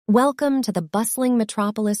Welcome to the bustling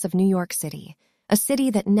metropolis of New York City, a city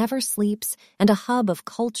that never sleeps and a hub of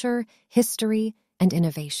culture, history, and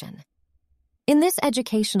innovation. In this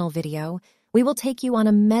educational video, we will take you on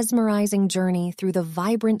a mesmerizing journey through the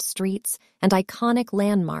vibrant streets and iconic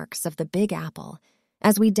landmarks of the Big Apple,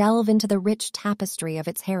 as we delve into the rich tapestry of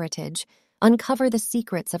its heritage, uncover the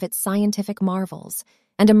secrets of its scientific marvels,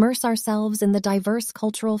 and immerse ourselves in the diverse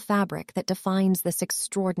cultural fabric that defines this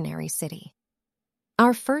extraordinary city.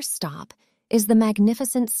 Our first stop is the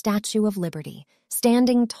magnificent Statue of Liberty,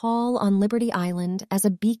 standing tall on Liberty Island as a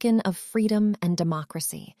beacon of freedom and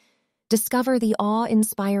democracy. Discover the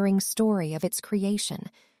awe-inspiring story of its creation,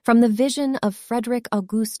 from the vision of Frederick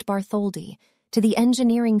Auguste Bartholdi to the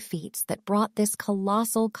engineering feats that brought this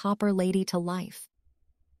colossal copper lady to life.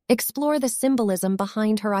 Explore the symbolism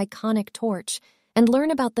behind her iconic torch and learn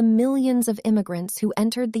about the millions of immigrants who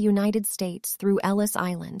entered the United States through Ellis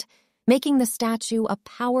Island, making the statue a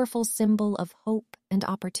powerful symbol of hope and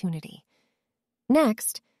opportunity.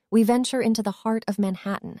 Next, we venture into the heart of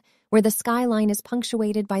Manhattan, where the skyline is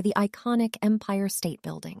punctuated by the iconic Empire State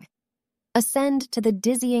Building. Ascend to the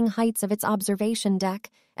dizzying heights of its observation deck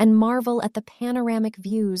and marvel at the panoramic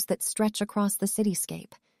views that stretch across the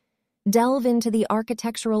cityscape. Delve into the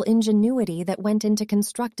architectural ingenuity that went into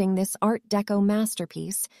constructing this Art Deco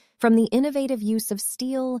masterpiece, from the innovative use of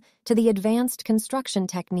steel to the advanced construction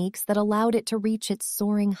techniques that allowed it to reach its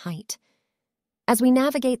soaring height. As we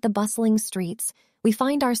navigate the bustling streets, we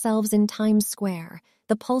find ourselves in Times Square,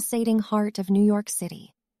 the pulsating heart of New York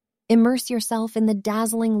City. Immerse yourself in the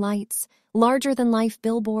dazzling lights, larger-than-life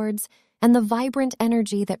billboards, and the vibrant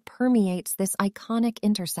energy that permeates this iconic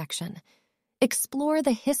intersection. Explore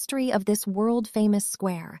the history of this world-famous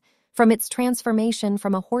square, from its transformation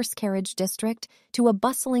from a horse carriage district to a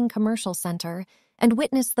bustling commercial center, and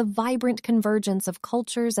witness the vibrant convergence of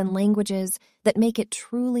cultures and languages that make it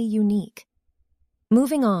truly unique.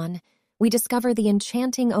 Moving on, we discover the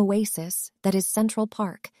enchanting oasis that is Central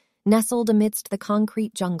Park, nestled amidst the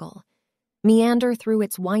concrete jungle. Meander through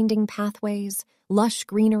its winding pathways, lush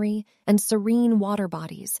greenery, and serene water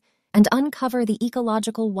bodies, and uncover the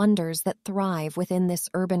ecological wonders that thrive within this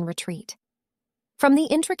urban retreat. From the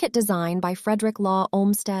intricate design by Frederick Law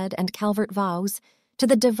Olmsted and Calvert Vaux to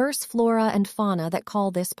the diverse flora and fauna that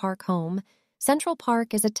call this park home, Central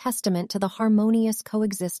Park is a testament to the harmonious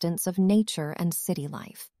coexistence of nature and city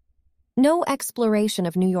life. No exploration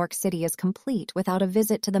of New York City is complete without a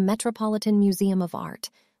visit to the Metropolitan Museum of Art,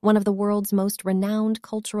 one of the world's most renowned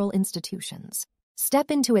cultural institutions.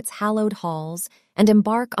 Step into its hallowed halls and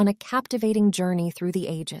embark on a captivating journey through the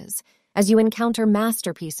ages as you encounter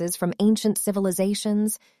masterpieces from ancient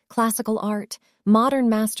civilizations, classical art, modern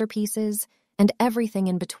masterpieces, and everything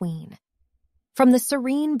in between. From the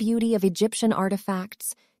serene beauty of Egyptian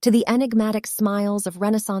artifacts to the enigmatic smiles of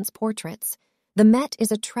Renaissance portraits, the Met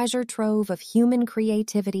is a treasure trove of human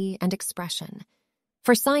creativity and expression.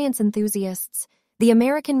 For science enthusiasts, the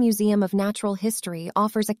American Museum of Natural History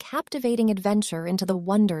offers a captivating adventure into the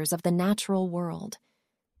wonders of the natural world.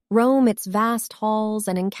 Roam its vast halls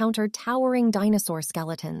and encounter towering dinosaur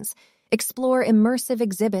skeletons, explore immersive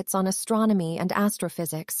exhibits on astronomy and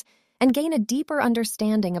astrophysics, and gain a deeper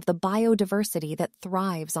understanding of the biodiversity that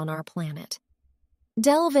thrives on our planet.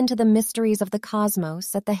 Delve into the mysteries of the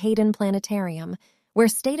cosmos at the Hayden Planetarium, where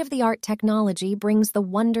state-of-the-art technology brings the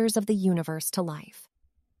wonders of the universe to life.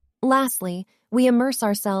 Lastly, we immerse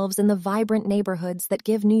ourselves in the vibrant neighborhoods that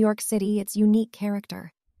give New York City its unique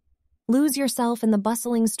character. Lose yourself in the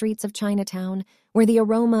bustling streets of Chinatown, where the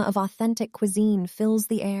aroma of authentic cuisine fills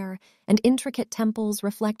the air and intricate temples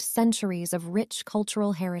reflect centuries of rich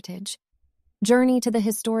cultural heritage. Journey to the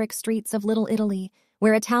historic streets of Little Italy,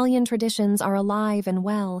 where Italian traditions are alive and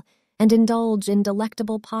well, and indulge in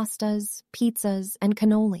delectable pastas, pizzas, and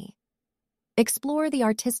cannoli. Explore the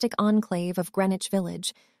artistic enclave of Greenwich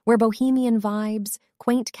Village, where bohemian vibes,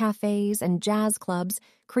 quaint cafes, and jazz clubs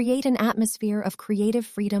create an atmosphere of creative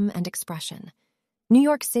freedom and expression. New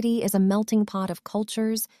York City is a melting pot of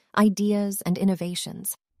cultures, ideas, and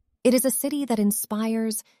innovations. It is a city that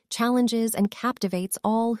inspires, challenges, and captivates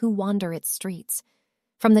all who wander its streets.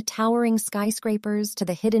 From the towering skyscrapers to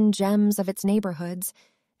the hidden gems of its neighborhoods,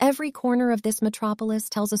 every corner of this metropolis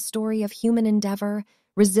tells a story of human endeavor,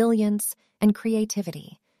 resilience, and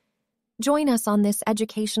creativity. Join us on this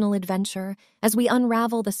educational adventure as we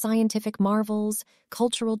unravel the scientific marvels,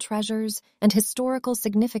 cultural treasures, and historical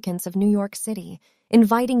significance of New York City,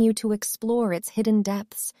 inviting you to explore its hidden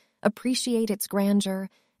depths, appreciate its grandeur,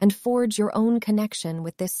 and forge your own connection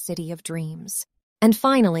with this city of dreams. And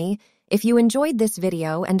finally, if you enjoyed this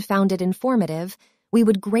video and found it informative, we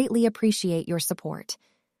would greatly appreciate your support.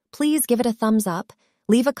 Please give it a thumbs up,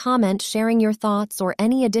 Leave a comment sharing your thoughts or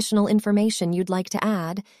any additional information you'd like to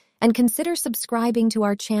add, and consider subscribing to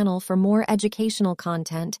our channel for more educational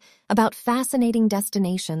content about fascinating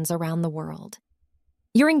destinations around the world.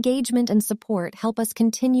 Your engagement and support help us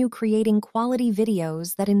continue creating quality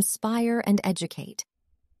videos that inspire and educate.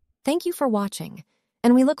 Thank you for watching,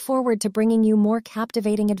 and we look forward to bringing you more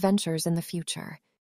captivating adventures in the future.